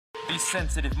These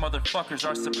sensitive motherfuckers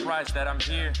are surprised that I'm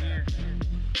here.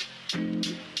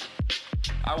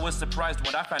 I was surprised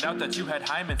when I found out that you had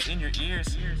hymens in your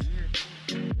ears.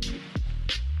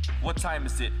 What time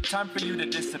is it? Time for you to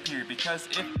disappear, because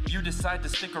if you decide to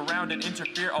stick around and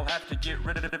interfere, I'll have to get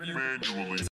rid of you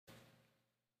manually.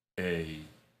 Hey,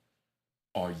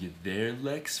 are you there,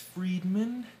 Lex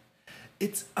Friedman?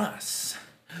 It's us,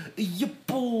 your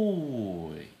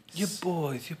boys. Your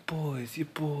boys.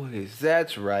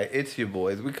 That's right. It's your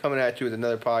boys. We're coming at you with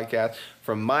another podcast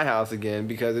from my house again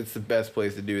because it's the best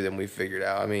place to do them. We figured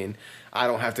out. I mean, I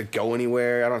don't have to go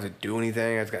anywhere. I don't have to do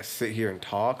anything. I just got to sit here and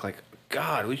talk. Like,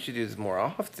 God, we should do this more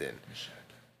often.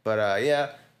 But,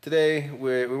 yeah, today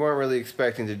we weren't really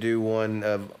expecting to do one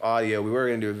of audio. We were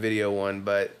going to do a video one,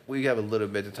 but we have a little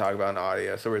bit to talk about in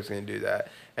audio, so we're just going to do that.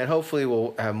 And hopefully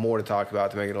we'll have more to talk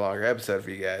about to make it a longer episode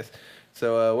for you guys.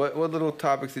 So, what little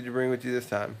topics did you bring with you this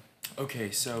time?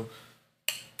 Okay, so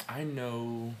I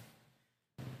know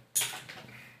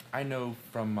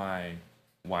from my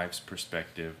wife's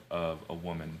perspective of a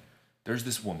woman. There's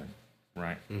this woman,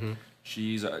 right? Mm-hmm.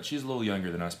 She's a little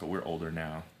younger than us, but we're older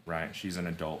now, right? She's an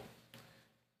adult.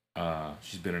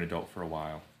 She's been an adult for a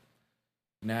while.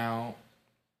 Now,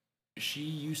 she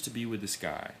used to be with this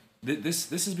guy. This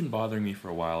has been bothering me for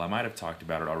a while. I might have talked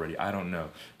about it already. I don't know.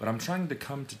 But I'm trying to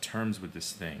come to terms with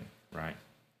this thing, right?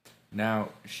 Now,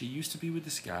 she used to be with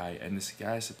this guy, and this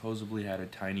guy supposedly had a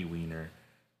tiny wiener.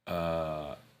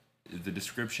 The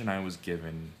description I was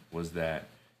given was that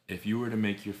if you were to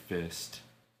make your fist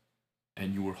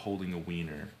and you were holding a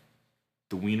wiener,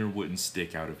 the wiener wouldn't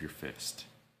stick out of your fist.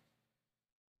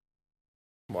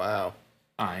 Wow.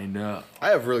 I know. I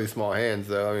have really small hands,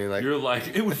 though. I mean, like... You're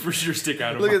like, it would for sure stick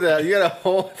out of my Look at that. You got a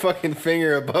whole fucking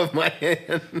finger above my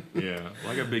hand. Yeah,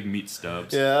 like a big meat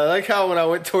stubs. Yeah, I like how when I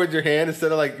went towards your hand,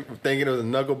 instead of, like, thinking it was a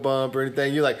knuckle bump or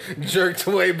anything, you, like, jerked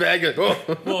way back. Like,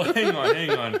 oh. Well,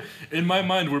 hang on. In my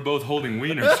mind, we're both holding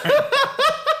wieners, right?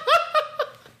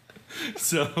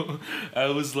 So, I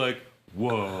was like,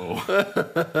 whoa.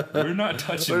 We're not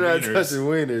touching wieners. We're not touching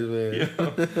wieners,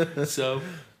 man. Yeah. So,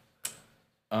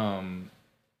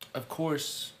 of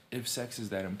course, if sex is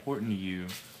that important to you,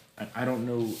 I don't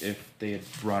know if they had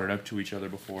brought it up to each other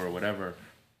before or whatever,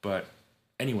 but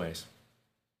anyways,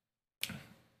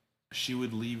 she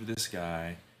would leave this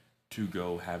guy to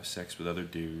go have sex with other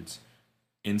dudes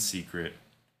in secret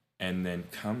and then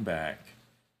come back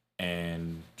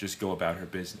and just go about her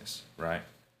business, right?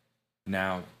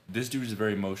 Now, this dude is a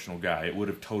very emotional guy. It would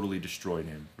have totally destroyed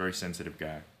him. Very sensitive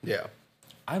guy. Yeah.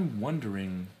 I'm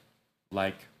wondering,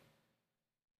 like...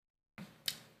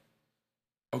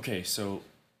 Okay, so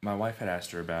my wife had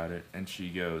asked her about it, and she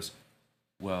goes,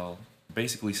 well,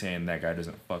 basically saying that guy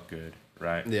doesn't fuck good,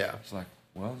 right? Yeah. She's like,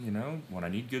 well, you know, when I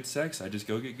need good sex, I just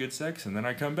go get good sex, and then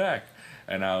I come back.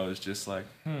 And I was just like,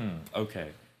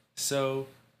 okay. So,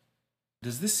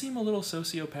 does this seem a little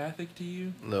sociopathic to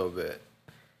you? A little bit.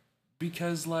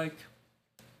 Because, like,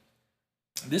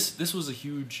 this was a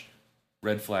huge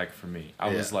red flag for me.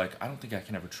 I was like, I don't think I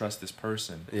can ever trust this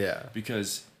person. Yeah.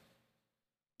 Because...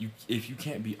 if you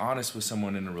can't be honest with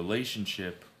someone in a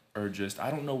relationship, or just, I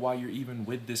don't know why you're even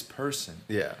with this person.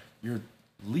 Yeah. You're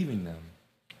leaving them,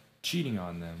 cheating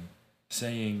on them,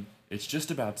 saying it's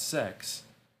just about sex,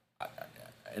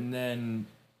 and then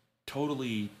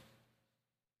totally,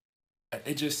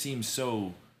 it just seems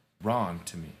so wrong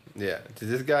to me. Yeah. Did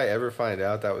this guy ever find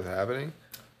out that was happening?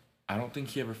 I don't think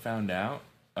he ever found out.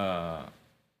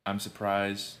 I'm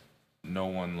surprised no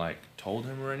one, like, told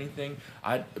him or anything.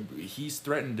 He's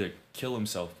threatened to kill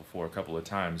himself before a couple of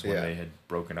times when they had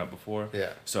broken up before.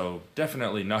 Yeah. So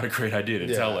definitely not a great idea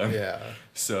to tell him. Yeah.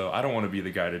 So I don't want to be the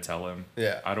guy to tell him.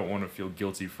 Yeah. I don't want to feel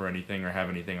guilty for anything or have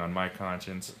anything on my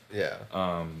conscience. Yeah.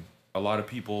 A lot of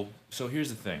people... So here's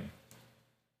the thing.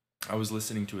 I was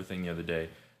listening to a thing the other day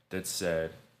that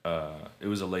said... it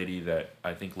was a lady that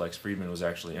I think Lex Friedman was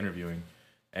actually interviewing.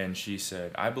 And she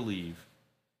said, I believe...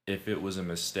 if it was a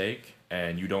mistake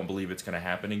and you don't believe it's going to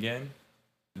happen again,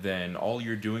 then all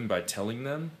you're doing by telling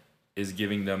them is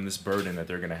giving them this burden that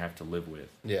they're going to have to live with.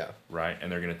 Yeah. Right?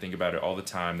 And they're going to think about it all the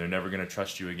time. They're never going to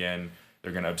trust you again.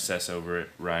 They're going to obsess over it,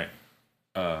 right?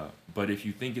 But if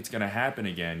you think it's going to happen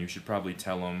again, you should probably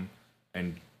tell them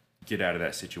and get out of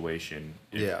that situation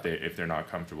if they're not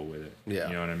comfortable with it. Yeah.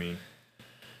 You know what I mean?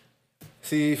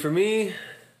 See, for me...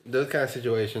 those kind of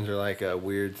situations are like a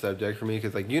weird subject for me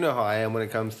because, like, you know how I am when it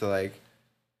comes to, like,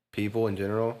 people in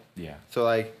general. Yeah. So,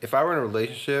 like, if I were in a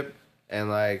relationship and,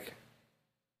 like,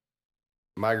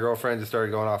 my girlfriend just started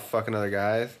going off fucking other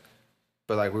guys,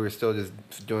 but, like, we were still just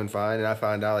doing fine, and I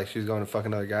found out, like, she was going to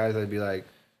fucking other guys, I'd be like,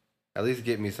 at least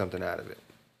get me something out of it.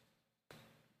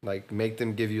 Like, make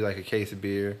them give you, like, a case of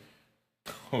beer.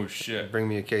 Oh, shit. Bring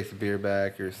me a case of beer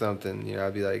back or something. You know,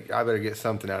 I'd be like, I better get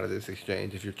something out of this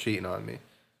exchange if you're cheating on me.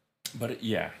 But,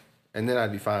 yeah. And then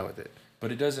I'd be fine with it.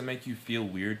 But it doesn't make you feel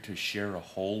weird to share a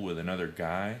hole with another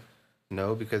guy?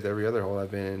 No, because every other hole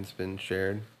I've been in's been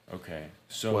shared. Okay.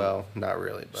 So. Well, not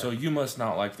really. But. So you must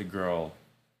not like the girl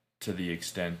to the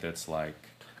extent that's like.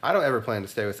 I don't ever plan to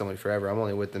stay with somebody forever. I'm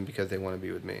only with them because they want to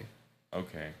be with me.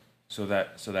 Okay. So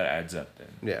that adds up then.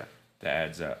 Yeah. That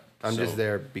adds up. I'm just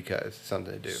there because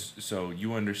something to do. So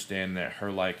you understand that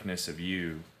her likeness of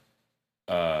you,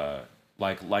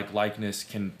 likeness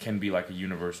can be like a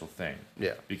universal thing.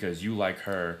 Yeah. Because you like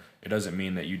her, it doesn't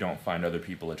mean that you don't find other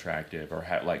people attractive or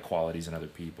like qualities in other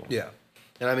people. Yeah.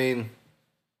 And I mean,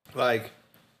 like,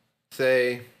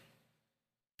 say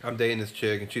I'm dating this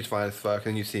chick and she's fine as fuck,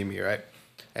 and you see me, right?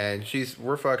 And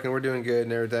we're fucking, we're doing good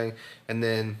and everything, and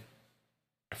then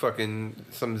fucking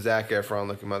some Zac Efron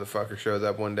looking motherfucker shows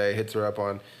up one day, hits her up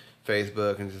on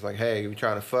Facebook, and just like, hey, we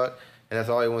trying to fuck? And that's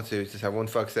all he wants to do is just have one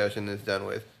fuck session and it's done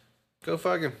with. Go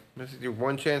fuck him. This is your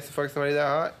one chance to fuck somebody that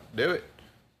hot. Do it.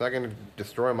 It's not going to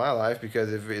destroy my life,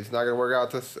 because if it's not going to work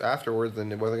out this afterwards,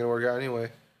 then it wasn't going to work out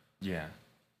anyway. Yeah.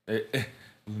 Let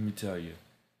me tell you.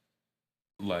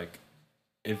 Like,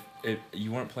 if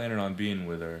you weren't planning on being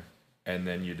with her, and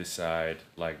then you decide,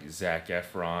 like, Zac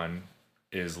Efron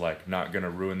is, like, not going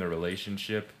to ruin the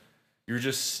relationship, you're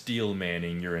just steel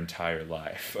manning your entire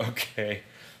life, okay?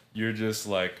 You're just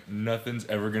like, nothing's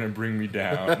ever going to bring me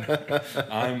down.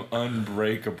 I'm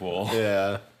unbreakable.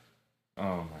 Yeah.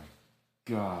 Oh, my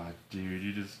God,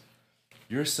 dude.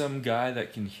 You're some guy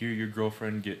that can hear your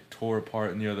girlfriend get tore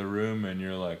apart in the other room, and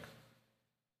you're like,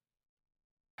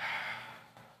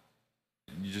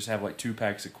 you just have like 2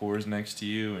 packs of Coors next to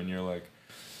you, and you're like,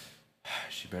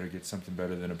 she better get something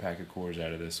better than a pack of Coors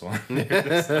out of this one.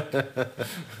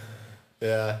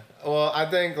 Yeah. Well, I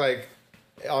think, like,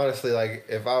 honestly, like,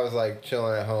 if I was like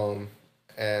chilling at home,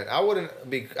 and I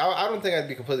don't think I'd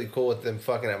be completely cool with them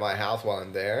fucking at my house while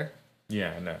I'm there.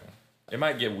 Yeah, no. It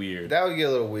might get weird. That would get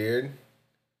a little weird.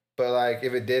 But, like,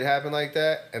 if it did happen like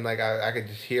that, and, like, I could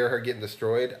just hear her getting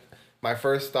destroyed, my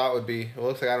first thought would be, it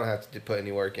looks like I don't have to put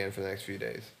any work in for the next few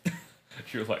days.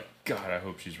 You're like, God, I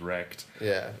hope she's wrecked.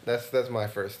 Yeah, that's my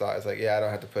first thought. It's like, yeah, I don't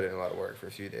have to put in a lot of work for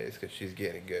a few days because she's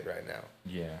getting good right now.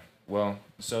 Yeah. Well,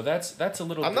 so that's a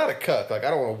little. I'm not a cuck. Like, I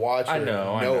don't want to watch or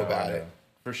know about it.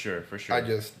 For sure. I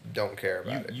just don't care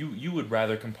about it. You would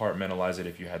rather compartmentalize it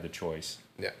if you had the choice.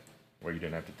 Yeah. Where you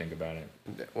didn't have to think about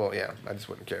it. Well, yeah, I just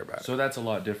wouldn't care about it. So that's a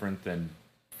lot different than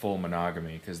full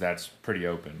monogamy, because that's pretty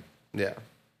open. Yeah.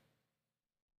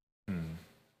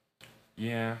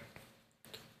 Yeah.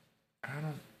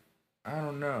 I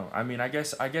don't know. I mean, I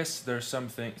guess there's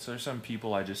some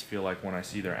people I just feel like when I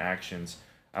see their actions,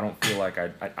 I don't feel like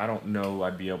I don't know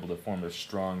I'd be able to form a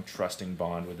strong, trusting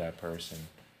bond with that person.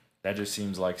 That just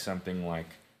seems like something like,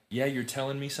 yeah, you're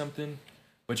telling me something,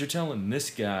 but you're telling this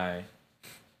guy,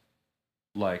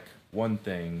 like, one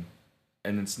thing,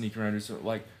 and then sneak around and so,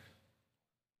 like,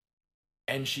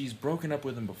 and she's broken up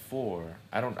with him before.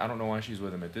 I don't know why she's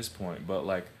with him at this point, but,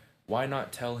 like, why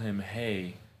not tell him,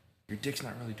 hey, your dick's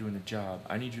not really doing the job.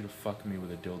 I need you to fuck me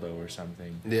with a dildo or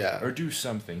something. Yeah. Or do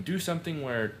something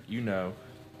where, you know,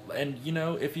 and, you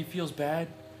know, if he feels bad,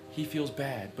 he feels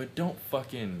bad, but don't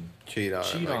fucking cheat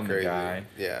on the guy.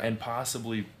 Yeah. And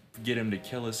possibly get him to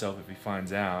kill himself if he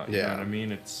finds out. You know what I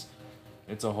mean? It's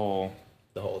a whole...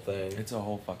 The whole thing. It's a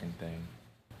whole fucking thing.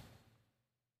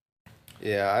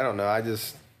 Yeah, I don't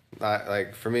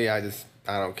know. For me, I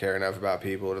don't care enough about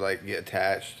people to, like, get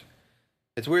attached.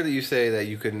 It's weird that you say that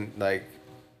you couldn't, like,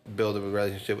 build a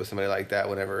relationship with somebody like that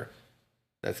whenever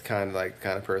that's kind of, like, the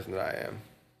kind of person that I am.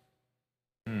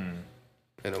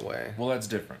 In a way. Well, that's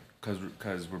different,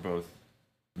 because we're both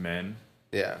men.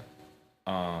 Yeah.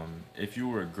 If you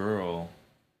were a girl,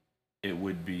 it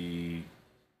would be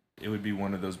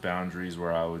one of those boundaries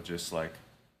where I would just, like,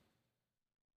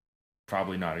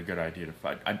 probably not a good idea to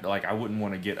fight. I wouldn't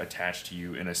want to get attached to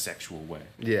you in a sexual way.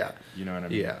 Yeah. You know what I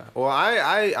mean? Yeah. Well,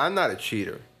 I'm not a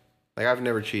cheater. Like, I've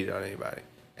never cheated on anybody.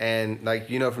 And, like,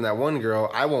 you know, from that one girl,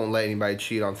 I won't let anybody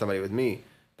cheat on somebody with me.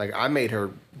 Like, I made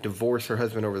her divorce her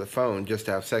husband over the phone just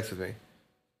to have sex with me.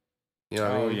 You know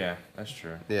what I mean? Oh, yeah. That's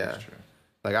true. Yeah. That's true.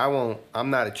 Like, I'm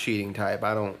not a cheating type.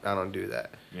 I don't do that.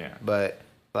 Yeah. But,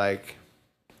 like,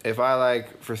 if I,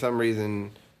 like, for some reason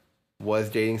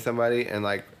was dating somebody and,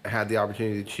 like, had the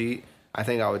opportunity to cheat, I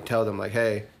think I would tell them, like,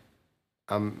 hey,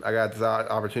 I got this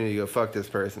opportunity to go fuck this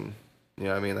person. You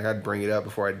know what I mean? Like, I'd bring it up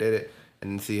before I did it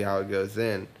and then see how it goes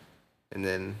then. And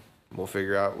then we'll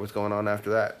figure out what's going on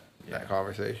after that. Yeah. That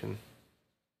conversation.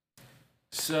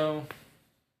 So,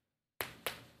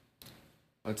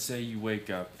 Let's say you wake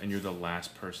up and you're the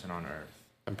last person on Earth.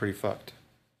 I'm pretty fucked.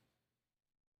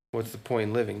 What's the point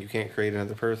in living? You can't create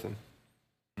another person.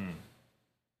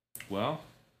 Well,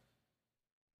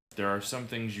 there are some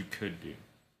things you could do.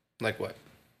 Like what?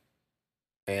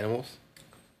 Animals?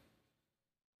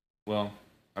 Well,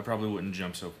 I probably wouldn't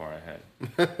jump so far ahead.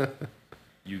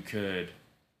 You could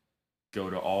go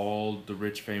to all the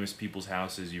rich, famous people's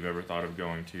houses you've ever thought of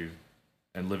going to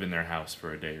and live in their house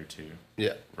for a day or two.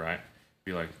 Yeah. Right?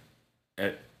 Be like,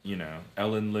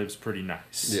 Ellen lives pretty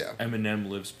nice. Yeah. Eminem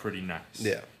lives pretty nice.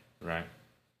 Yeah. Right?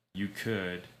 You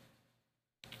could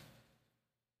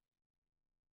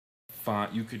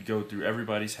go through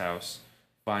everybody's house,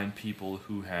 find people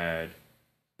who had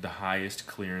the highest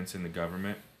clearance in the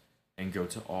government, and go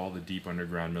to all the deep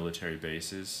underground military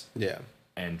bases. Yeah.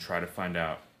 And try to find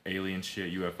out alien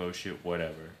shit, UFO shit,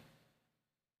 whatever.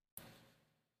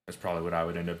 That's probably what I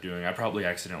would end up doing. I'd probably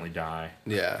accidentally die.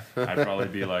 Yeah. I'd probably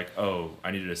be like, oh,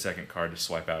 I needed a second card to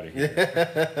swipe out of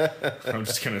here. I'm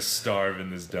just going to starve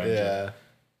in this dungeon. Yeah.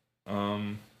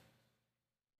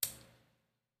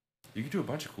 You could do a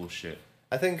bunch of cool shit.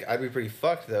 I think I'd be pretty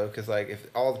fucked, though, because, like, if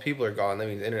all the people are gone, that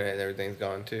means the internet and everything's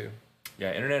gone, too.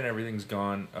 Yeah, internet and everything's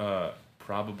gone.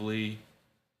 Probably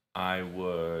I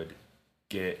would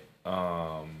get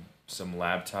some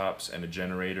laptops and a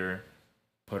generator,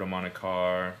 put them on a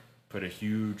car, put a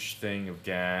huge thing of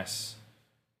gas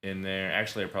in there.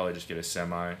 Actually, I'd probably just get a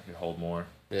semi. It'd hold more.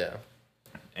 Yeah.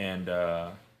 And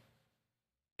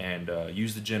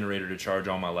use the generator to charge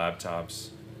all my laptops.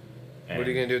 And what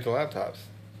are you going to do with the laptops?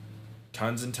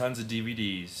 Tons and tons of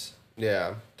DVDs.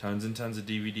 Yeah. Tons and tons of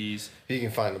DVDs. You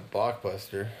can find a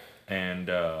Blockbuster. And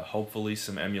hopefully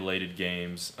some emulated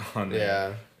games on there.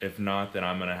 Yeah. If not, then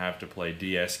I'm going to have to play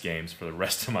DS games for the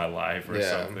rest of my life or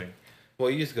something. Well,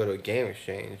 you just go to a game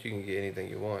exchange. You can get anything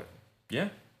you want. Yeah.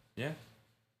 Yeah.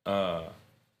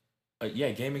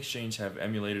 Game exchange have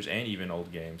emulators and even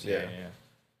old games. Yeah.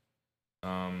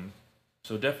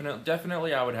 So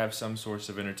definitely I would have some source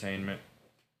of entertainment.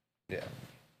 Yeah.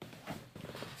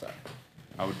 Sorry.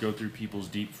 I would go through people's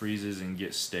deep freezes and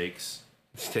get steaks.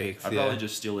 Steaks, I'd probably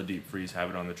just steal a deep freeze, have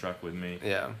it on the truck with me.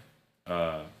 Yeah.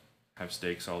 Have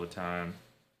steaks all the time.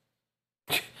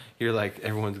 You're like,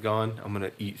 everyone's gone, I'm going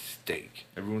to eat steak.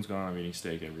 Everyone's gone, I'm eating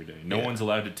steak every day. No one's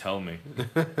allowed to tell me.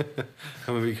 I'm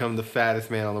going to become the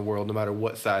fattest man on the world, no matter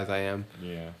what size I am.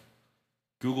 Yeah.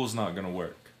 Google's not going to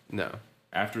work. No.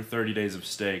 After 30 days of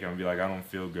steak, I'm going to be like, I don't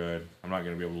feel good. I'm not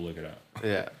going to be able to look it up.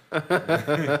 Yeah.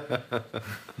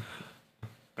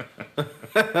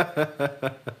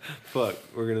 Fuck,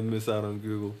 we're going to miss out on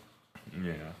Google.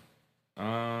 Yeah.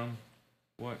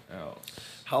 What else?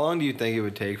 How long do you think it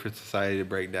would take for society to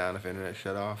break down if internet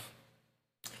shut off?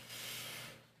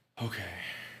 Okay.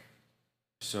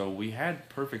 So we had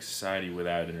perfect society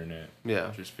without internet.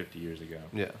 Yeah. Just 50 years ago.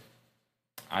 Yeah.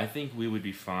 I think we would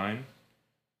be fine.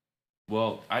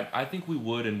 Well, I think we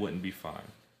would and wouldn't be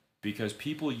fine. Because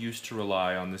people used to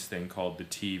rely on this thing called the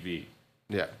TV.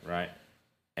 Yeah. Right?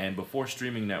 And before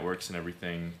streaming networks and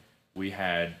everything, we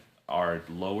had our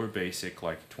lower basic,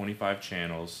 like 25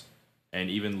 channels, and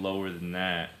even lower than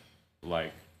that,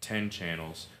 like 10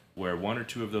 channels, where one or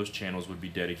two of those channels would be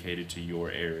dedicated to your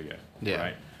area. Yeah.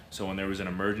 Right? So when there was an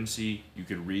emergency, you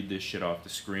could read this shit off the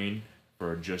screen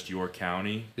for just your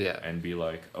county. Yeah. And be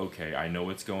like, okay, I know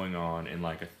what's going on in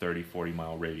like a 30, 40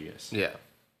 mile radius. Yeah.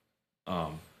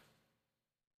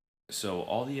 So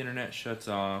all the internet shuts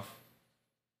off.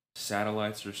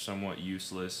 Satellites are somewhat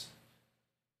useless.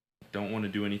 Don't want to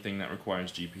do anything that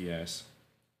requires GPS.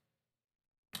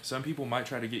 Some people might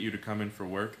try to get you to come in for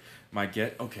work.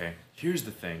 Okay, here's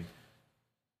the thing.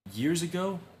 Years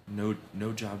ago, no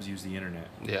jobs use the internet.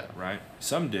 Yeah. Right?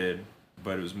 Some did,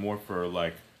 but it was more for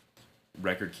like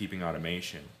record keeping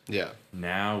automation. Yeah.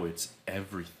 Now it's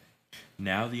everything.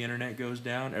 Now the internet goes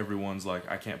down, everyone's like,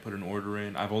 I can't put an order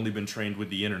in. I've only been trained with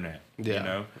the internet. Yeah. You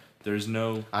know? There's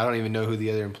no... I don't even know who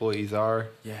the other employees are.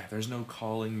 Yeah, there's no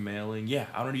calling, mailing. Yeah,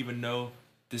 I don't even know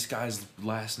this guy's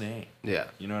last name. Yeah.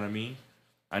 You know what I mean?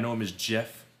 I know him as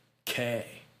Jeff K.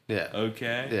 Yeah.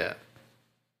 Okay?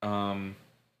 Yeah.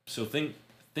 So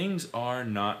things are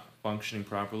not functioning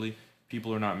properly.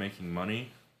 People are not making money.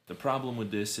 The problem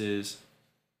with this is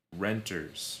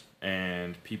renters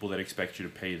and people that expect you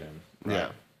to pay them. Right? Yeah.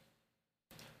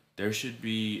 There should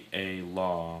be a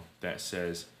law that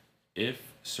says if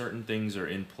certain things are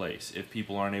in place, if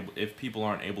people aren't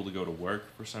able to go to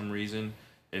work for some reason,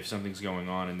 if something's going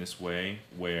on in this way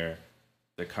where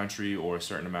the country or a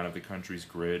certain amount of the country's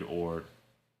grid or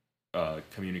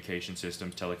communication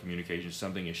systems, telecommunications,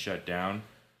 something is shut down,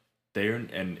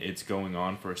 and it's going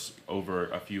on for over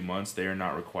a few months, they are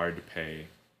not required to pay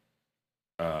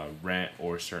rent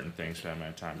or certain things for that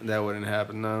amount of time. That wouldn't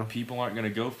happen, no. People aren't going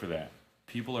to go for that.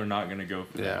 People are not going to go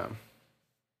for that.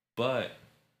 But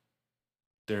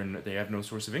they have no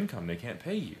source of income. They can't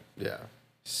pay you. Yeah.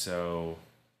 So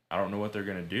I don't know what they're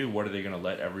going to do. What are they going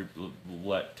to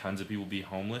let tons of people be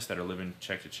homeless that are living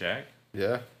check to check?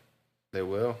 Yeah, they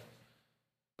will.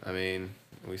 I mean,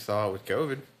 we saw it with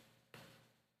COVID.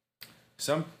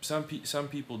 Some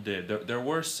people did. There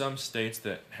were some states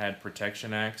that had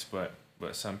protection acts, but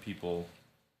some people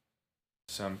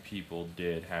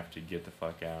did have to get the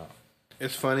fuck out.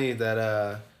 It's funny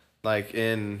that like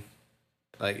in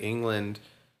like England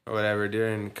or whatever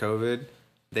during COVID,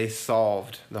 they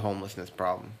solved the homelessness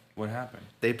problem. What happened?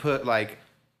 They put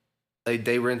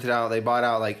they rented out, they bought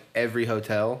out like every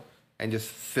hotel and just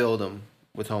filled them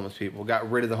with homeless people. Got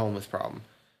rid of the homeless problem.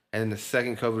 And then the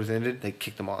second COVID was ended, they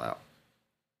kicked them all out.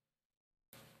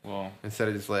 Well, instead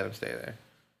of just letting them stay there.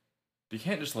 You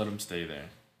can't just let them stay there.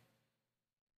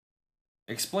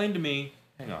 Explain to me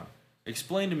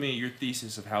your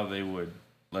thesis of how they would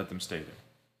let them stay there.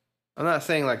 I'm not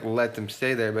saying like let them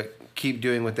stay there, but keep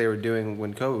doing what they were doing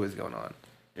when COVID was going on.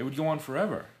 It would go on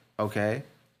forever. Okay.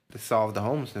 To solve the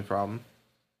homelessness problem.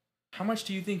 How much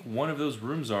do you think one of those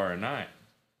rooms are a night?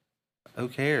 Who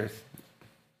cares?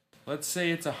 Let's say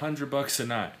it's $100 a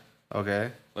night.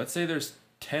 Okay. Let's say there's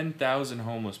 10,000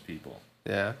 homeless people.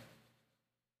 Yeah.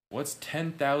 What's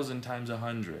 10,000 times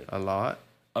 100? A lot.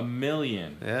 1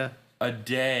 million. Yeah. A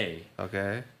day.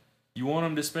 Okay. You want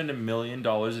them to spend $1 million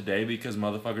a day because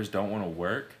motherfuckers don't want to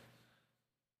work?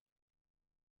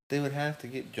 They would have to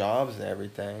get jobs and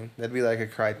everything. That'd be like a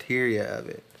criteria of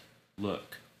it.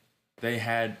 Look, they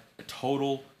had a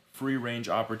total free range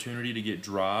opportunity to get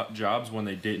jobs when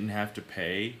they didn't have to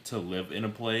pay to live in a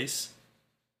place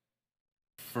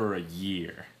for a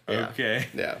year. Yeah. Okay?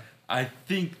 Yeah. I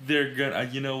think they're gonna,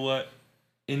 you know what?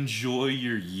 Enjoy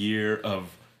your year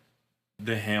of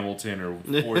the Hamilton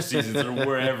or Four Seasons or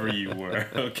wherever you were,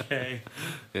 okay?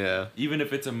 Yeah. Even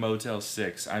if it's a Motel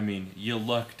 6, I mean, you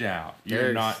lucked out.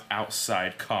 You're not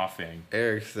outside coughing.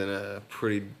 Eric's in a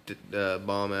pretty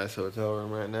bomb-ass hotel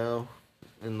room right now.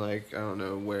 In, like, I don't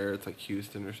know where. It's, like,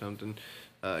 Houston or something.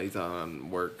 He's on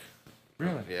work.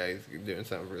 Really? Yeah, he's doing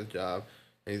something for his job.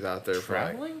 He's out there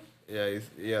traveling? For, like,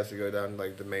 he has to go down to,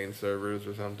 like, the main servers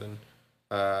or something.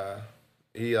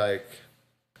 He, like...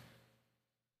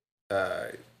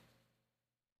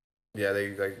 yeah,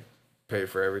 they like pay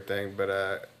for everything,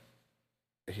 but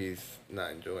he's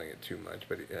not enjoying it too much.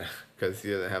 But because he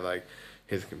doesn't have like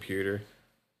his computer,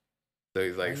 so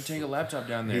he's like. He take a laptop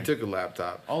down there. He took a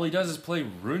laptop. All he does is play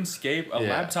RuneScape. A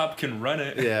laptop can run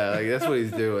it. Yeah, like that's what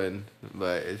he's doing.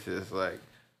 But it's just like,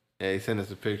 yeah, he sent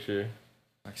us a picture.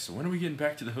 Like, so when are we getting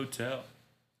back to the hotel?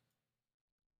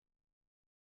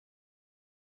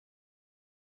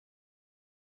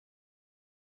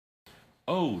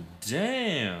 Oh,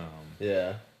 damn.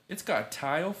 Yeah. It's got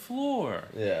tile floor.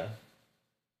 Yeah.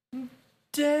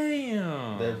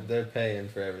 Damn. They're paying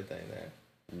for everything there.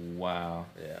 Wow.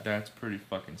 Yeah. That's pretty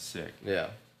fucking sick. Yeah.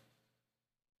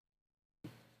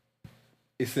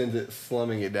 He sends it,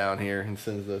 slumming it down here, and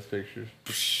sends those pictures.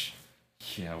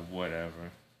 Yeah,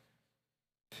 whatever.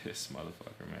 This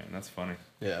motherfucker, man. That's funny.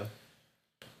 Yeah.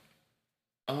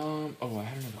 Oh, I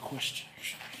had another question,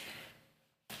 actually.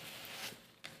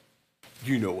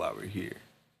 You know why we're here.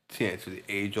 To answer the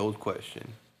age-old question.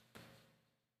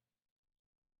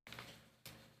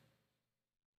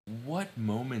 What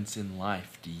moments in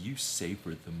life do you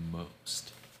savor the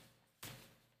most?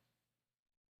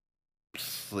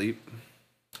 Sleep.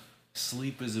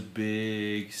 Sleep is a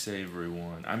big savory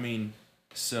one. I mean,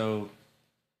 so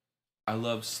I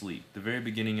love sleep. The very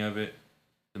beginning of it,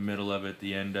 the middle of it,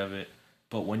 the end of it.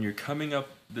 But when you're coming up,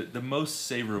 the most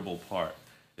savorable part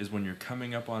is when you're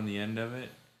coming up on the end of it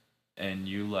and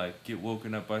you like get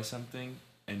woken up by something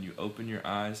and you open your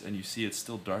eyes and you see it's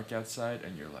still dark outside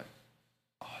and you're like,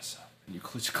 awesome. And you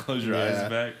close your eyes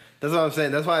back. That's what I'm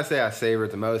saying. That's why I say I savor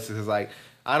it the most, because like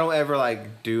I don't ever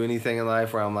like do anything in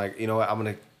life where I'm like, you know what, I'm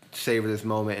gonna savor this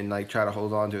moment and like try to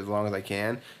hold on to it as long as I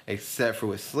can, except for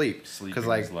with sleep. Because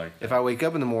like if I wake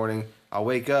up in the morning, I'll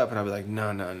wake up and I'll be like, no.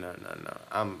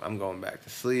 I'm going back to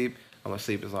sleep. I'm gonna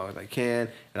sleep as long as I can,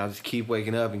 and I'll just keep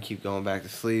waking up and keep going back to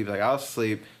sleep. Like I'll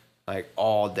sleep like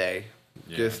all day,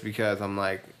 just because I'm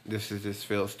like, this just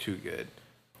feels too good.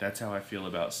 That's how I feel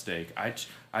about steak.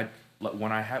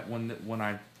 When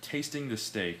I'm tasting the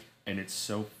steak and it's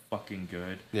so fucking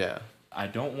good. Yeah. I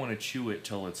don't want to chew it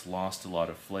till it's lost a lot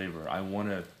of flavor. I want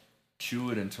to chew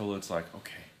it until it's like,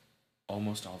 okay,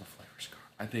 almost all the flavor's gone.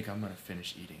 I think I'm gonna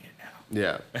finish eating it now.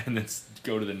 Yeah. And then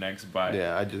go to the next bite.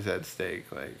 Yeah, I just had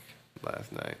steak like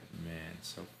last night. Man,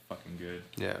 so fucking good.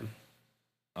 Yeah.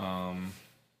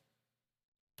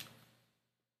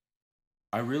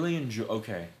 I really enjoy.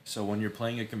 Okay, so when you're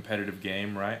playing a competitive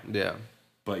game, right? Yeah.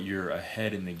 But you're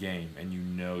ahead in the game, and you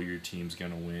know your team's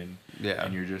gonna win. Yeah.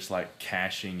 And you're just like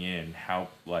cashing in.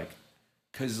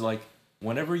 Cause like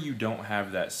whenever you don't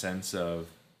have that sense of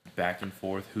back and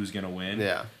forth, who's gonna win?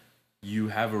 Yeah. You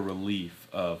have a relief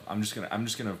of I'm just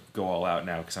gonna go all out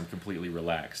now because I'm completely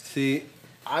relaxed. See,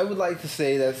 I would like to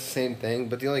say that's the same thing,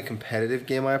 but the only competitive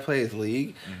game I play is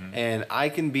League, and I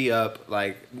can be up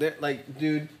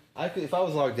dude. If I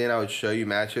was logged in, I would show you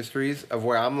match histories of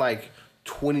where I'm like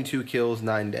 22 kills,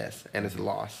 9 deaths, and it's a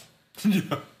loss.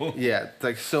 Yeah, it's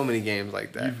like so many games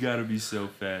like that. You've got to be so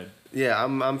fed. Yeah,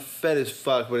 I'm fed as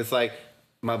fuck, but it's like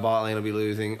my bot lane will be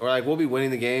losing, or like we'll be winning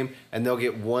the game, and they'll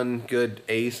get one good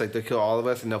ace, like they'll kill all of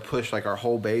us, and they'll push like our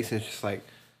whole base, and it's just like,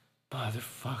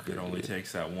 motherfucker. It only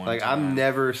takes that one. Like, time. I'm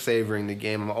never savoring the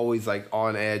game. I'm always like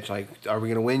on edge. Like, are we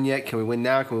gonna win yet? Can we win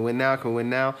now? Can we win now? Can we win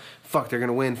now? Fuck, they're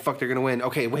gonna win. Fuck, they're gonna win.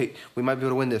 Okay, wait, we might be able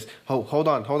to win this. Oh, hold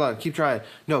on. Keep trying.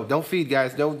 No, don't feed,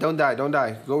 guys. Don't die.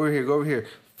 Go over here.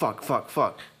 Fuck.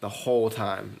 The whole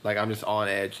time, like I'm just on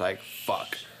edge. Like,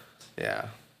 fuck. Yeah.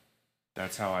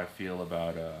 That's how I feel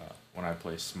about when I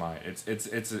play Smite. It's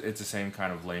the same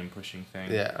kind of lane pushing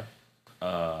thing. Yeah.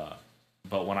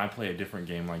 But when I play a different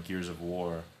game like Gears of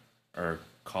War or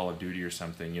Call of Duty or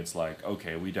something, it's like,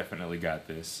 okay, we definitely got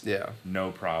this. Yeah.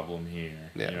 No problem here.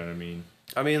 Yeah. You know what I mean?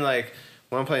 I mean, like,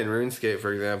 when I'm playing RuneScape,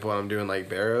 for example, and I'm doing, like,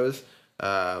 barrows,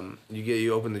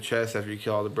 you open the chest after you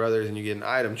kill all the brothers, and you get an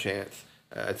item chance.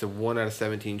 It's a 1 out of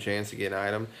 17 chance to get an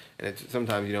item, and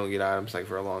sometimes you don't get items, like,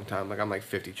 for a long time. Like, I'm, like,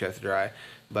 50 chests dry.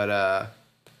 But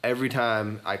every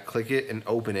time I click it and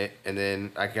open it, and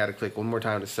then I got to click one more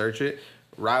time to search it,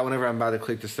 right whenever I'm about to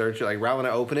click to search it, like, right when I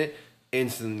open it,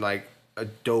 instant, like, a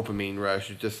dopamine rush.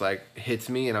 It just, like, hits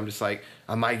me, and I'm just like,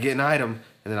 I might get an item,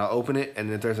 and then I'll open it, and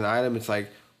if there's an item, it's,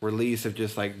 like, release of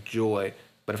just, like, joy.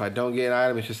 But if I don't get an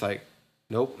item, it's just like,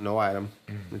 nope, no item.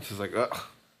 It's just like, ugh.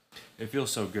 It feels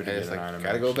so good to get an item.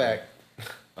 Gotta go back.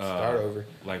 Start over.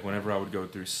 Like, whenever I would go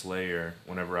through Slayer,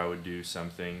 whenever I would do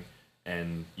something,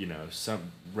 and, you know,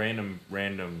 some random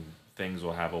things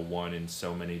will have a 1 in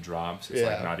so many drops. It's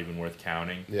like not even worth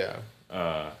counting. Yeah.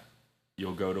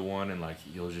 You'll go to one and like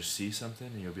you'll just see something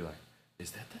and you'll be like,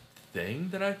 "Is that the thing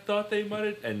that I thought they might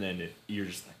have?" And then you're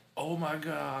just like, "Oh my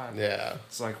god!" Yeah.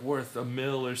 It's like worth $1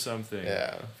 million or something.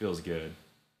 Yeah. Feels good.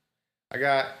 I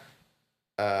got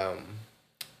a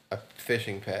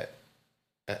fishing pet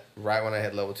right when I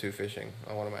hit level 2 fishing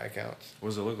on one of my accounts. What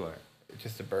does it look like? It's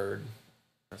just a bird.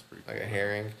 That's pretty cool. Like a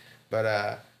herring.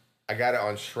 But I got it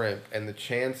on shrimp, and the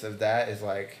chance of that is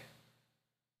like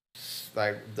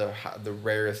the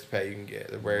rarest pet you can get.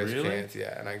 The rarest chance,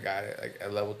 yeah. And I got it like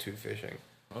at level 2 fishing.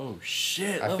 Oh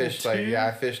shit! I fished 2?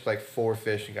 I fished like 4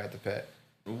 fish and got the pet.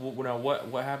 Now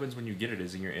what happens when you get it?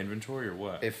 Is it in your inventory or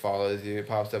what? It follows you. It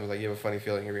pops up and like you have a funny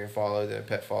feeling you're being followed, and a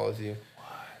pet follows you. What?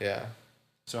 Yeah.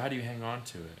 So how do you hang on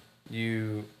to it?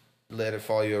 You let it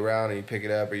follow you around, and you pick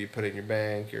it up, or you put it in your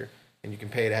bank, and you can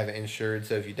pay to have it insured.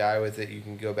 So if you die with it, you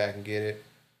can go back and get it.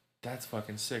 That's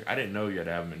fucking sick. I didn't know you had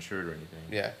to have them insured or anything.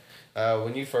 Yeah.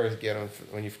 When you first get them,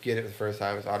 when you get it the first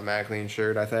time, it's automatically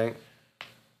insured, I think.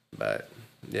 But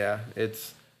yeah,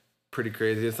 it's pretty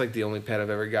crazy. It's like the only pet I've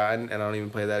ever gotten, and I don't even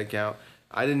play that account.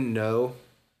 I didn't know,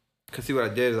 because see what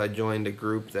I did is I joined a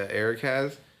group that Eric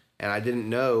has, and I didn't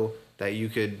know that you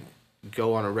could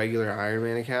go on a regular Iron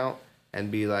Man account and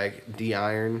be like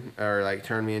de-iron, or like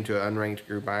turn me into an unranked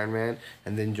group Iron Man,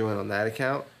 and then join on that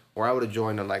account. Or I would have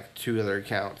joined on like 2 other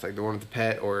accounts, like the one with the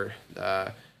pet or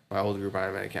my old group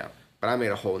Iron Man account. But I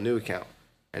made a whole new account.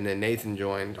 And then Nathan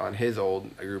joined on his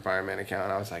old group Iron Man account.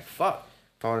 And I was like, fuck,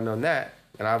 if I would have known that.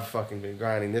 And I've fucking been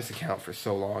grinding this account for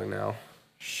so long now.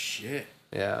 Shit.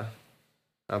 Yeah.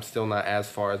 I'm still not as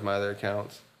far as my other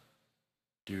accounts.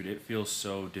 Dude, it feels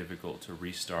so difficult to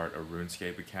restart a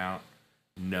RuneScape account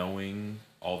knowing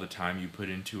all the time you put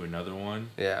into another one.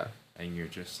 Yeah. And you're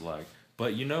just like...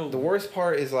 But you know... The worst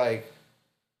part is like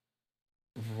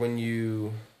when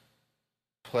you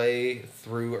play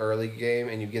through early game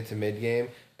and you get to mid game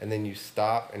and then you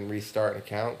stop and restart an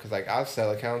account. Because like I'll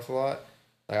sell accounts a lot.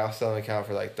 Like I'll sell an account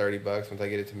for like $30 once I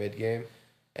get it to mid game.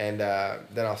 And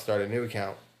then I'll start a new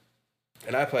account.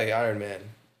 And I play Iron Man.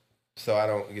 So I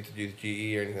don't get to do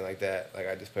GE or anything like that. Like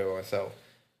I just play by myself.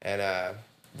 And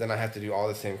then I have to do all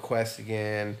the same quests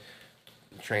again.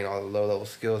 Train all the low level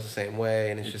skills the same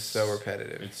way, and it's just so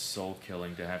repetitive. It's soul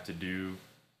killing to have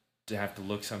to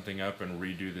look something up and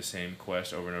redo the same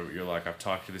quest over and over. You're like, I've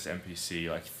talked to this NPC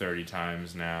like 30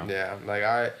 times now. Yeah, like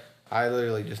I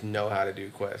literally just know how to do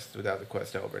quests without the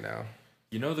quest over now.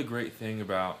 You know the great thing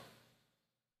about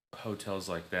hotels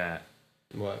like that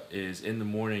What? is in the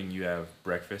morning you have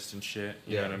breakfast and shit.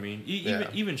 You know what I mean? Yeah.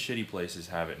 Even shitty places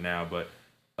have it now, but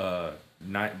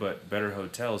better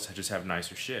hotels just have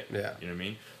nicer shit. Yeah. You know what I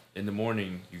mean? In the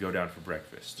morning you go down for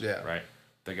breakfast. Yeah. Right?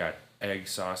 They got egg,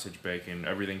 sausage, bacon,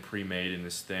 everything pre-made in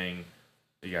this thing.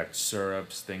 They got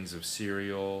syrups, things of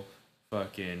cereal,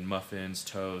 fucking muffins,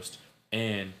 toast,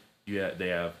 and they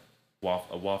have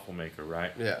a waffle maker,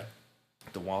 right? Yeah.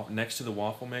 Next to the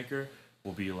waffle maker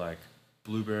will be like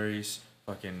blueberries,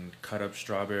 fucking cut up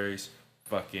strawberries,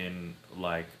 fucking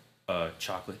like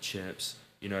chocolate chips.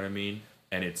 You know what I mean?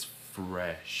 And it's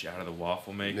fresh out of the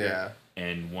waffle maker. Yeah.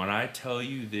 And when I tell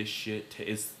you this shit,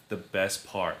 it's the best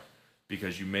part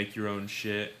because you make your own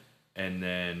shit. And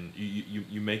then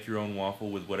you make your own waffle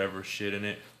with whatever shit in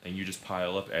it, and you just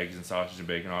pile up eggs and sausage and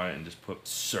bacon on it, and just put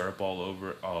syrup all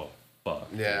over it. Oh, fuck.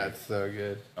 Yeah, dude. it's so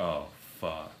good. Oh,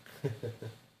 fuck.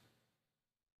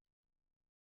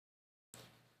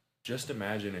 Just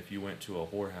imagine if you went to a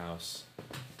whorehouse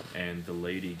and the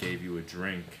lady gave you a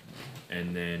drink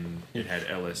and then it had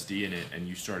LSD in it and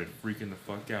you started freaking the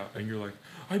fuck out and you're like,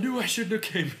 I knew I shouldn't have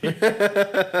came here.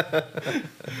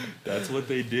 That's what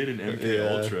they did in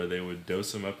MK Ultra. They would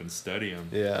dose them up and study them.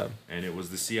 Yeah. And it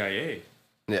was the CIA.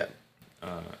 Yeah.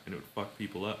 And it would fuck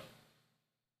people up.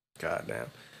 God damn.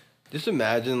 Just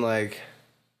imagine, like,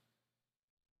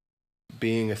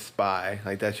 being a spy.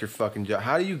 Like, that's your fucking job.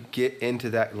 How do you get into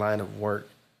that line of work?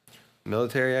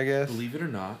 Military, I guess? Believe it or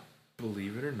not,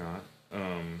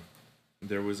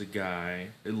 there was a guy,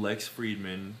 Lex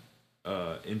Friedman,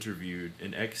 interviewed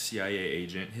an ex-CIA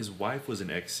agent. His wife was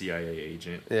an ex-CIA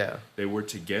agent. Yeah. They were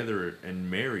together and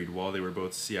married while they were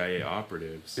both CIA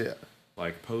operatives. Yeah.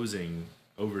 Like posing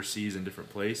overseas in different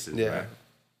places. Yeah. Right?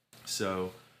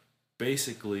 So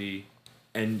basically,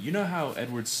 and you know how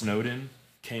Edward Snowden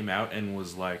came out and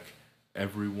was like,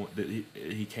 everyone that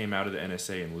he came out of the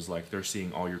NSA and was like, they're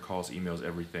seeing all your calls, emails,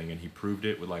 everything, and he proved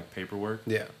it with like paperwork,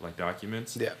 like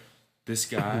documents. Yeah. This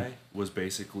guy was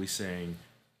basically saying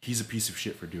he's a piece of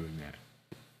shit for doing that.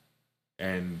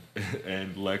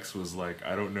 And Lex was like,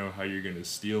 I don't know how you're gonna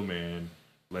steal, man,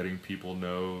 letting people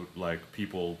know, like,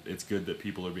 it's good that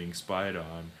people are being spied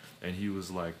on. And he was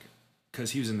like,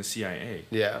 because he was in the CIA.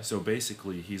 Yeah. So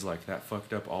basically he's like, that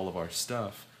fucked up all of our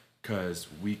stuff because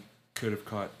we could have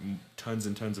caught tons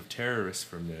and tons of terrorists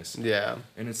from this. Yeah.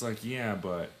 And it's like, yeah,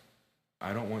 but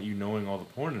I don't want you knowing all the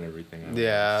porn and everything.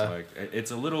 Yeah. It's like,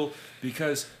 it's a little,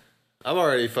 because I'm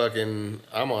already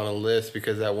I'm on a list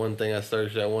because that one thing I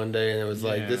searched that one day and it was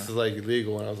like, this is like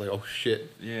illegal. And I was like, oh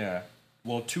shit. Yeah.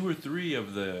 Well, 2 or 3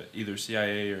 of the either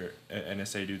CIA or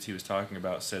NSA dudes he was talking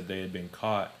about said they had been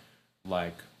caught,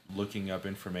 like, looking up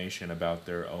information about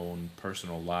their own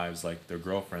personal lives, like their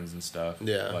girlfriends and stuff.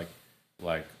 Yeah.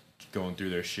 Like going through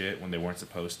their shit when they weren't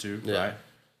supposed to, Yeah. right?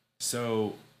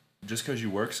 So just because you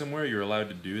work somewhere, you're allowed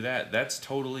to do that. That's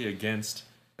totally against.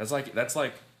 That's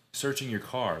like searching your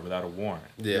car without a warrant.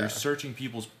 Yeah. You're searching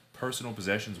people's personal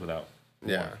possessions without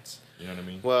warrants. You know what I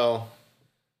mean? Well,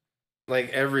 like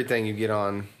everything you get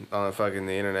on fucking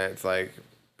the internet, it's like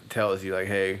tells you like,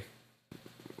 hey,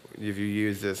 if you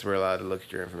use this, we're allowed to look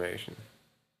at your information.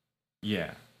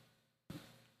 Yeah.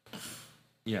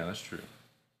 Yeah, that's true.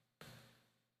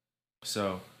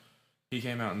 So he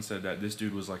came out and said that this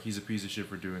dude was like, he's a piece of shit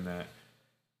for doing that.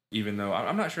 Even though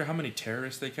I'm not sure how many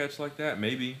terrorists they catch like that.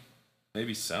 Maybe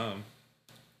some.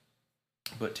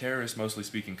 But terrorists mostly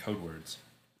speak in code words.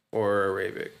 Or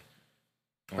Arabic.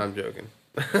 I'm joking.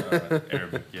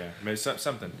 Arabic, yeah. Maybe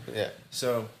something. Yeah.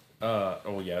 So,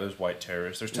 there's white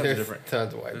terrorists. There's tons of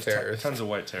white terrorists. Tons of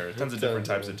white terrorists. Tons of different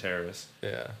types of terrorists.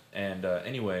 Yeah. And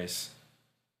anyways,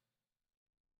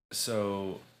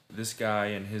 so this guy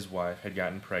and his wife had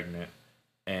gotten pregnant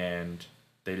and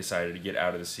they decided to get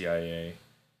out of the CIA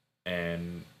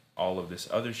and all of this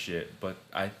other shit. But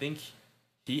I think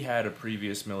he had a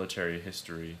previous military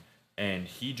history and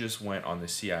he just went on the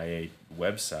CIA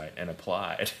website and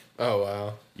applied. Oh,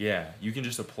 wow. Yeah, you can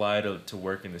just apply to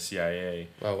work in the CIA.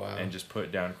 Oh, wow. And just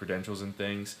put down credentials and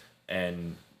things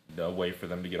and a way for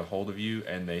them to get a hold of you.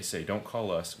 And they say, don't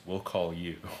call us, we'll call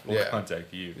you. We'll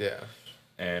contact you. Yeah.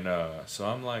 And so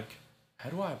I'm like, how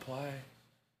do I apply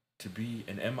to be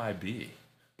an MIB?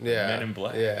 Yeah. Men in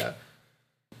Black. Yeah.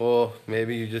 Well,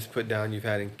 maybe you just put down you've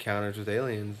had encounters with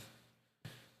aliens.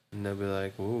 And they'll be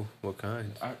like, ooh, what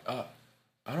kind?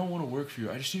 I don't want to work for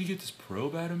you. I just need to get this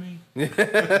probe out of me.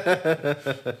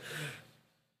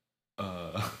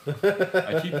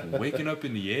 I keep waking up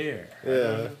in the air.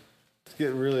 Yeah. It's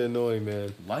getting really annoying,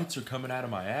 man. Lights are coming out of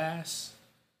my ass.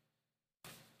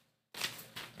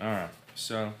 Alright,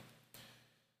 so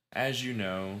as you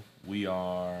know, we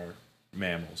are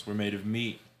mammals. We're made of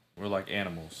meat. We're like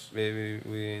animals. Maybe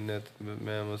we ain't nothing but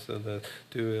mammals, so let's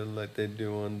do it like they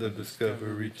do on the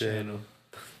Discovery Channel.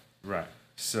 Right.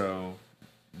 So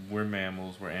we're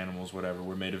mammals, we're animals, whatever.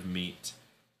 We're made of meat,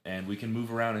 and we can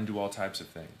move around and do all types of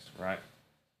things, right?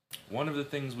 One of the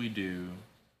things we do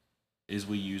is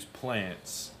we use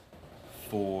plants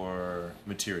for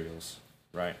materials,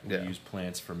 right? Yeah. We use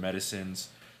plants for medicines.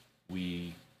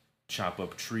 We chop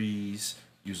up trees,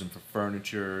 use them for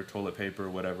furniture, toilet paper,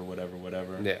 whatever.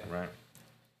 Yeah. Right?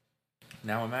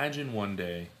 Now imagine one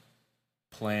day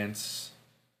plants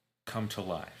come to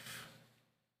life.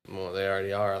 Well, they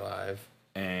already are alive.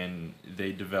 And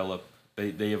they develop, they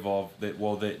evolve,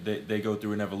 they go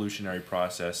through an evolutionary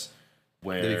process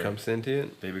where They become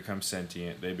sentient? They become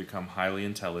sentient. They become highly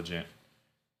intelligent.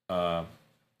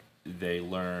 They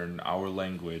learn our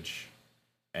language,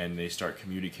 and they start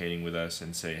communicating with us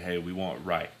and say, "Hey, we want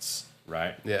rights,"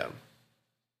 right? Yeah.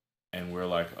 And we're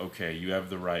like, "Okay, you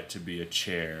have the right to be a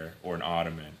chair or an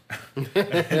ottoman."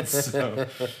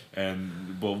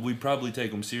 Well, we probably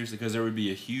take them seriously because there would be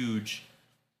a huge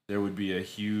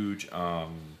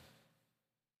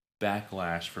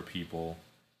backlash from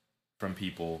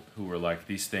people who were like,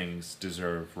 these things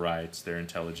deserve rights, they're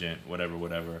intelligent,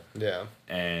 whatever. Yeah.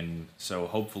 And so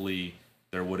hopefully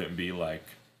there wouldn't be like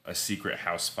a secret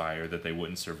house fire that they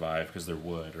wouldn't survive because they're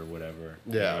wood or whatever.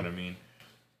 Yeah. You know what I mean?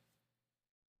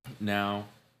 Now,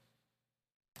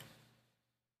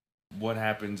 what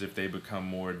happens if they become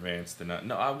more advanced than us?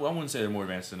 No, I wouldn't say they're more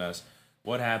advanced than us.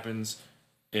 What happens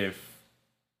if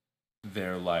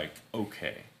they're like,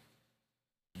 okay,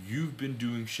 you've been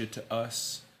doing shit to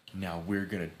us, now we're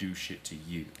gonna do shit to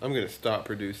you. I'm gonna stop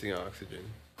producing oxygen.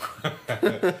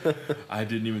 I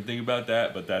didn't even think about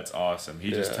that, but that's awesome.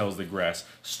 He just tells the grass,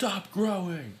 stop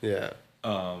growing. Yeah.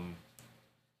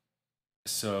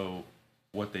 So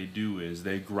what they do is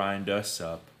they grind us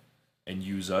up and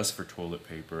use us for toilet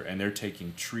paper, and they're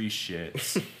taking tree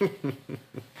shits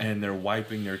and they're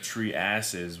wiping their tree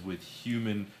asses with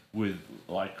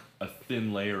like a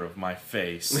thin layer of my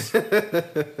face.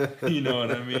 You know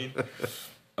what I mean?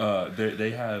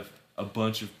 They have a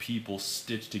bunch of people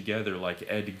stitched together like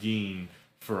Ed Gein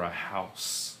for a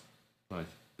house. Like,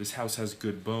 this house has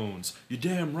good bones. You're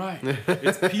damn right.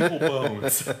 It's people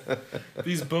bones.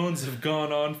 These bones have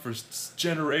gone on for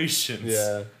generations.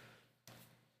 Yeah.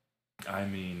 I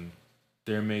mean,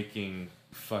 they're making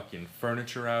fucking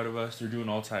furniture out of us. They're doing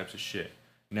all types of shit.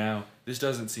 Now, this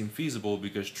doesn't seem feasible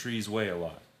because trees weigh a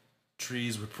lot.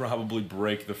 Trees would probably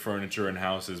break the furniture in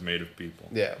houses made of people.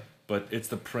 Yeah. But it's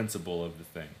the principle of the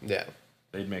thing. Yeah.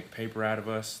 They'd make paper out of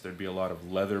us. There'd be a lot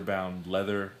of leather-bound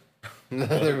leather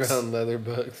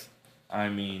books. I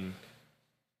mean,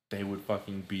 they would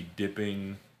fucking be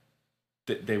dipping.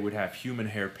 They would have human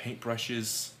hair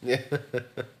paintbrushes. Yeah.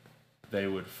 They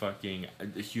would fucking...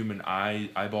 The human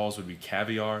eyeballs would be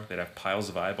caviar. They'd have piles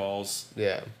of eyeballs.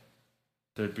 Yeah.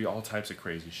 There'd be all types of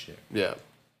crazy shit. Yeah.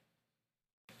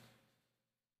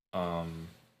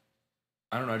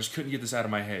 I don't know. I just couldn't get this out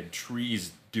of my head.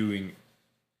 Trees doing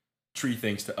tree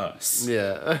things to us.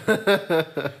 Yeah.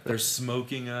 They're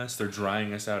smoking us. They're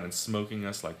drying us out and smoking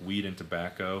us like weed and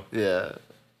tobacco. Yeah.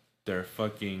 They're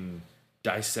fucking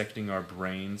dissecting our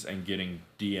brains and getting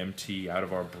DMT out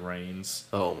of our brains.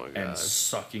 Oh my god. And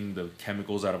sucking the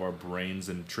chemicals out of our brains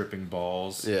and tripping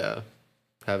balls. Yeah.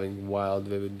 Having wild,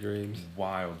 vivid dreams.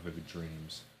 Wild, vivid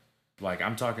dreams. Like,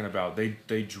 I'm talking about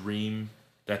they dream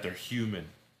that they're human,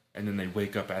 and then they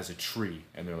wake up as a tree,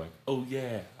 and they're like, oh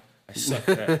yeah, I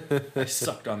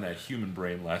sucked on that human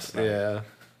brain last night. Yeah.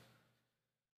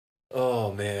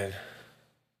 Oh man.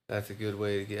 That's a good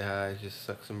way to get high. Just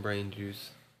suck some brain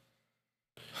juice.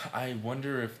 I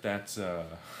wonder if that's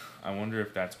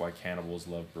why cannibals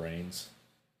love brains,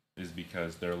 is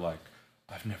because they're like,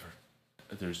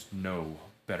 there's no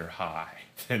better high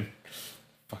than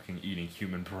fucking eating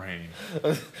human brain.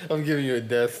 I'm giving you a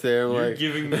death stare. You're like,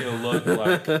 giving me a look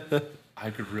like I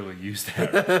could really use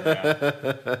that right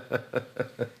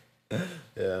now.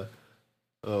 Yeah.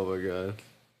 Oh my god.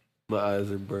 My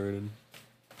eyes are burning.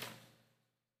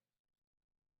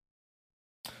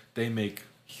 They make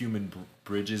human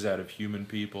bridges out of human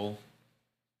people.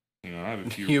 You know, I have a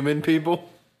few... Human people?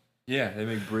 Yeah, they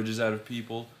make bridges out of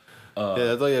people. Yeah,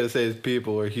 that's all you had to say is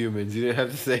people or humans. You didn't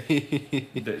have to say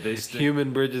they stick,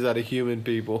 human bridges out of human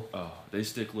people. Oh, they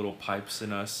stick little pipes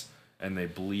in us and they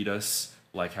bleed us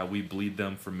like how we bleed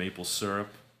them for maple syrup,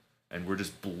 and we're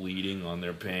just bleeding on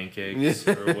their pancakes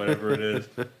or whatever it is.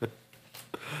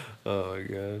 Oh my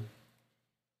god.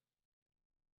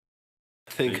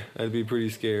 I think I'd be pretty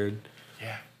scared.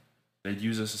 Yeah. They'd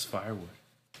use us as firewood.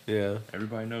 Yeah.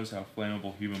 Everybody knows how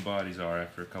flammable human bodies are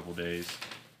after a couple days.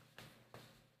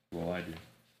 Well, I do.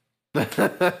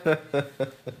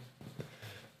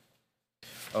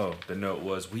 Oh, the note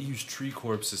was, we use tree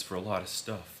corpses for a lot of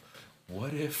stuff.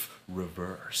 What if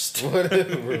reversed? What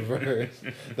if reversed?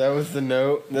 That was the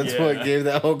note? That's what gave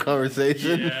that whole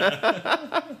conversation?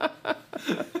 Yeah.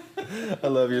 I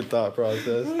love your thought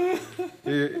process.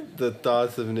 The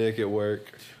thoughts of Nick at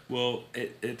work. Well,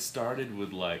 it started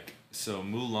with like, so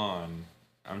Mulan,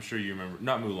 I'm sure you remember,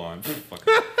 not Mulan.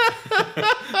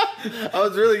 I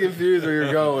was really confused where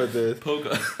you're going with this.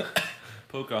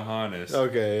 Pocahontas.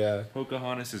 Okay, yeah.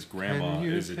 Pocahontas' grandma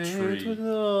is a tree. With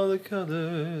all the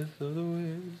colors of the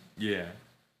wind. Yeah.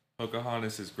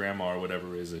 Pocahontas' grandma or whatever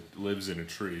lives in a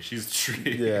tree. She's a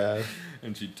tree. Yeah.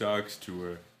 And she talks to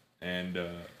her. And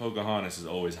Pocahontas is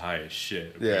always high as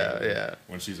shit. Yeah.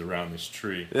 When she's around this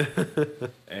tree.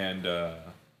 And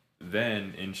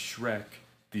then in Shrek,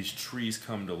 these trees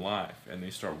come to life. And they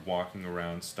start walking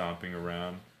around, stomping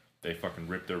around. They fucking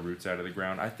rip their roots out of the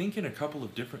ground. I think in a couple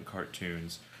of different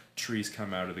cartoons, trees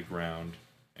come out of the ground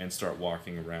and start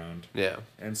walking around. Yeah.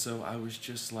 And so I was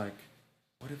just like,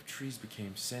 what if trees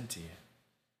became sentient?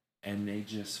 And they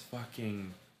just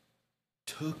fucking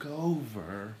took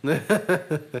over.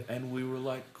 And we were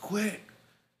like, quick,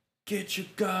 get your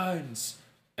guns.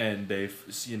 And they,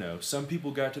 some people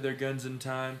got to their guns in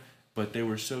time, but they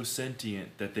were so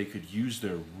sentient that they could use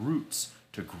their roots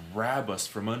to grab us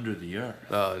from under the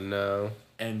earth. Oh, no.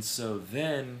 And so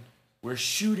then we're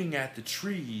shooting at the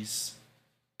trees,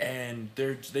 and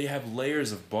they have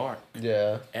layers of bark.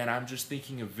 Yeah. And I'm just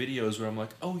thinking of videos where I'm like,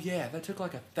 oh yeah, that took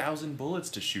like 1,000 bullets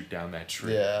to shoot down that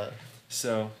tree. Yeah.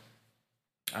 So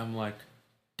I'm like,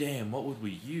 damn, what would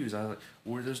we use? I was like,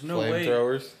 well, there's no way.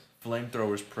 Flamethrowers?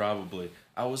 Flamethrowers, probably.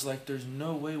 I was like, there's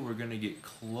no way we're gonna get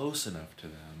close enough to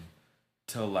them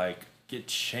to like get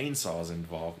chainsaws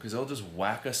involved, because they'll just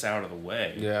whack us out of the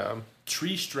way. Yeah.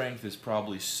 Tree strength is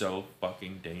probably so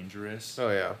fucking dangerous. Oh,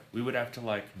 yeah. We would have to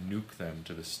like nuke them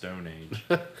to the Stone Age.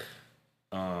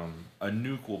 A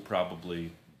nuke will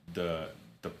probably, the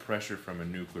pressure from a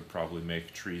nuke would probably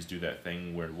make trees do that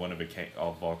thing where one of a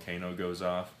volcano goes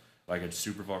off, like a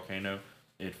super volcano.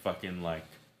 It fucking like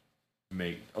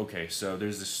okay, so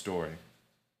there's this story.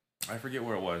 I forget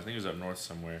where it was. I think it was up north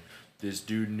somewhere. This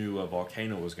dude knew a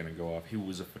volcano was going to go off. He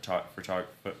was a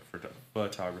photographer.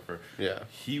 Yeah.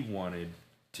 He wanted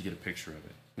to get a picture of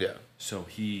it. Yeah. So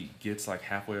he gets like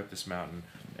halfway up this mountain,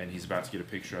 and he's about to get a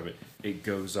picture of it. It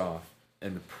goes off,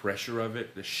 and the pressure of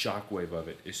it, the shockwave of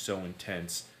it, is so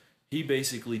intense. He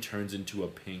basically turns into a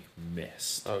pink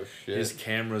mist. Oh, shit. His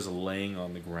camera's laying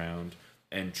on the ground,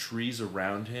 and trees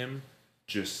around him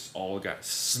just all got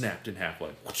snapped in half,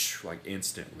 like whoosh, like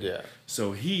instantly. Yeah.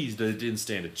 So he didn't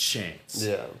stand a chance.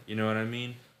 Yeah. You know what I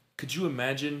mean? Could you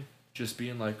imagine just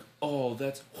being like, oh,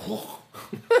 that's...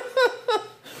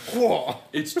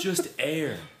 It's just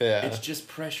air. Yeah. It's just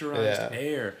pressurized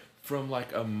air from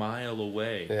like a mile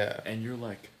away. Yeah. And you're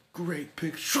like, great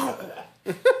picture.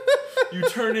 You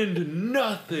turn into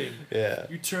nothing. Yeah.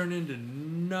 You turn into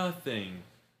nothing.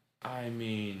 I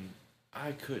mean,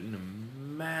 I couldn't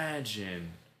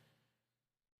imagine.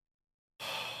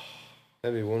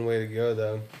 That'd be one way to go,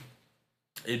 though.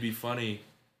 It'd be funny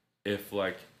if,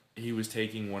 like, he was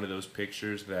taking one of those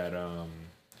pictures that,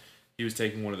 he was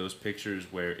taking one of those pictures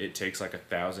where it takes, like,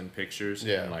 1,000 pictures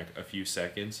in, like, a few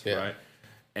seconds, right?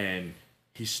 And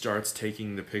he starts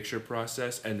taking the picture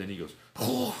process, and then he goes,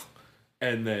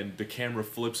 and then the camera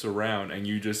flips around, and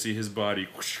you just see his body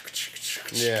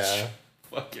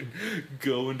fucking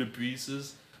go into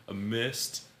pieces. A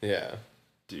mist. Yeah.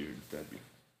 Dude, that'd be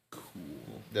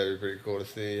cool. That'd be pretty cool to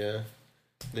see, yeah.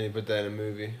 They put that in a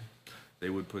movie. They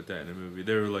would put that in a movie.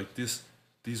 They were like, these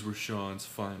were Sean's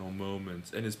final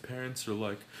moments. And his parents are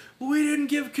like, we didn't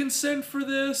give consent for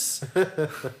this.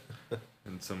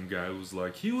 And some guy was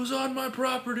like, he was on my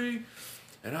property,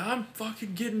 and I'm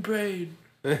fucking getting paid.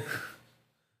 And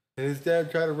his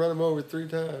dad tried to run him over 3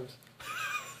 times.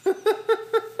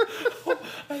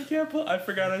 I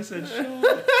forgot I said Sean.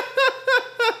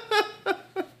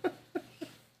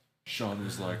 Sean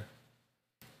was like,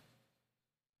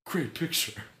 great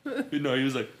picture. No, he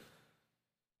was like,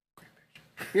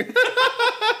 great picture.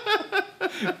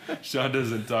 Sean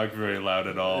doesn't talk very loud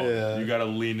at all. Yeah. You gotta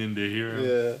lean in to hear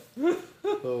him. Yeah.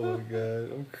 Oh my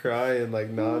god. I'm crying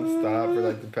like nonstop for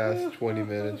like the past 20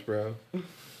 minutes, bro. Oh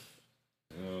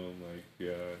my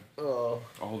god. Oh.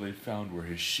 All they found were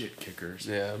his shit kickers.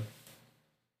 Yeah.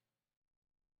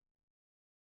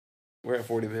 We're at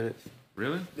 40 minutes.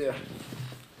 Really? Yeah.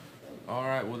 All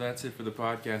right, well, that's it for the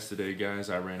podcast today, guys.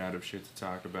 I ran out of shit to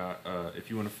talk about. If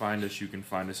you want to find us, you can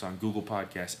find us on Google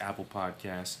Podcasts, Apple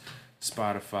Podcasts,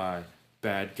 Spotify,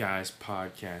 Bad Guys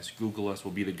Podcast. Google us.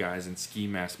 We'll be the guys in ski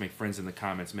masks. Make friends in the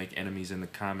comments. Make enemies in the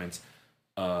comments.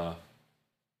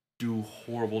 Do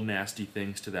horrible, nasty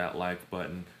things to that like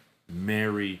button.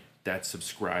 Marry that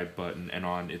subscribe button. And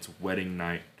on its wedding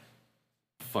night,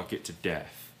 fuck it to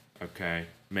death. Okay?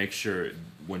 Make sure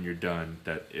when you're done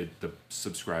that the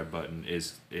subscribe button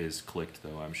is clicked,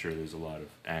 though. I'm sure there's a lot of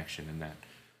action in that.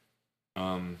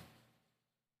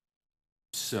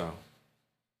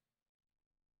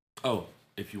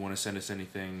 If you want to send us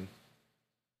anything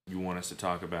you want us to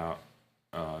talk about,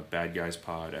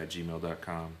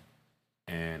 badguyspod@gmail.com.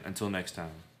 And until next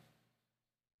time.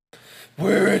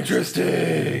 We're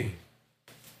interesting!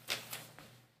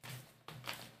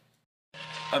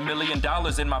 $1 million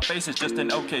in my face is just an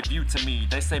okay view to me.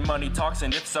 They say money talks,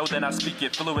 and if so, then I speak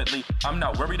it fluently. I'm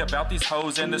not worried about these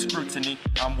hoes and the scrutiny.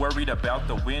 I'm worried about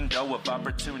the window of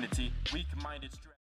opportunity. Weak-minded